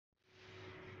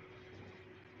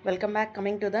Welcome back.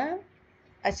 Coming to the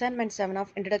assignment 7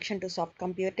 of Introduction to Soft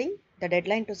Computing. The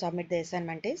deadline to submit the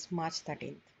assignment is March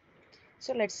 13th.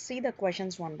 So let's see the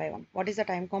questions one by one. What is the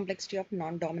time complexity of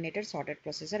non-dominated sorted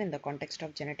processor in the context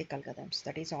of genetic algorithms?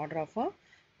 That is order of a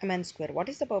mn square. What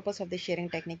is the purpose of the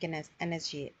sharing technique in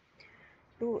NSGA?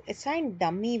 To assign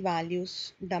dummy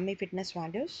fitness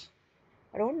values?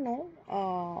 I don't know.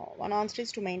 One answer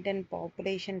is to maintain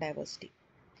population diversity.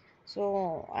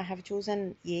 So I have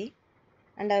chosen A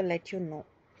and I'll let you know.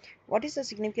 What is the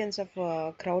significance of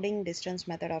crowding distance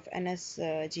method of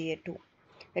NSGA2?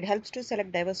 It helps to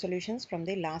select diverse solutions from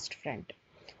the last friend.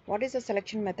 What is the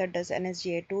selection method does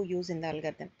NSGA2 use in the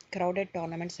algorithm? Crowded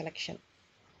tournament selection.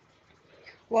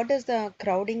 What is the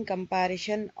crowding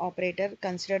comparison operator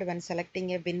considered when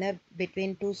selecting a winner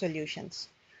between two solutions?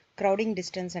 Crowding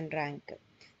distance and rank.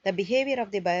 The behavior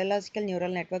of the biological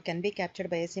neural network can be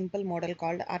captured by a simple model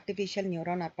called artificial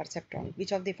neuron or perceptron.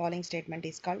 Which of the following statement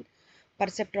is called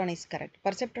perceptron is correct?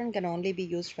 Perceptron can only be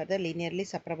used for the linearly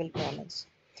separable problems.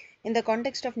 In the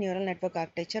context of neural network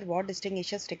architecture, what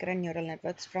distinguishes recurrent neural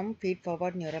networks from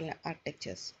feed-forward neural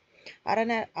architectures?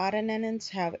 RNNs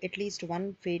have at least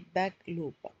one feedback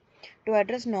loop. To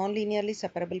address non-linearly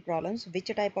separable problems,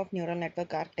 which type of neural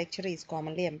network architecture is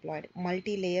commonly employed?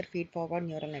 Multi-layer feed-forward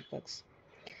neural networks.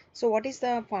 So what is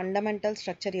the fundamental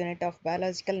structure unit of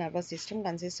biological nervous system?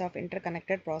 Consists of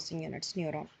interconnected processing units,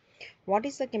 neuron. What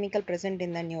is the chemical present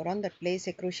in the neuron that plays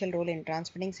a crucial role in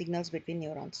transmitting signals between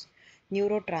neurons?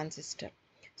 Neurotransistor.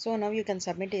 So now you can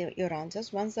submit your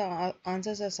answers. Once the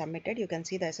answers are submitted, you can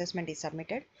see the assessment is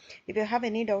submitted. If you have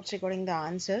any doubts regarding the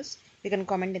answers, you can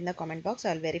comment in the comment box.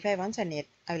 I will verify once and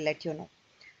I will let you know.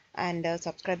 And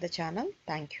subscribe the channel.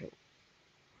 Thank you.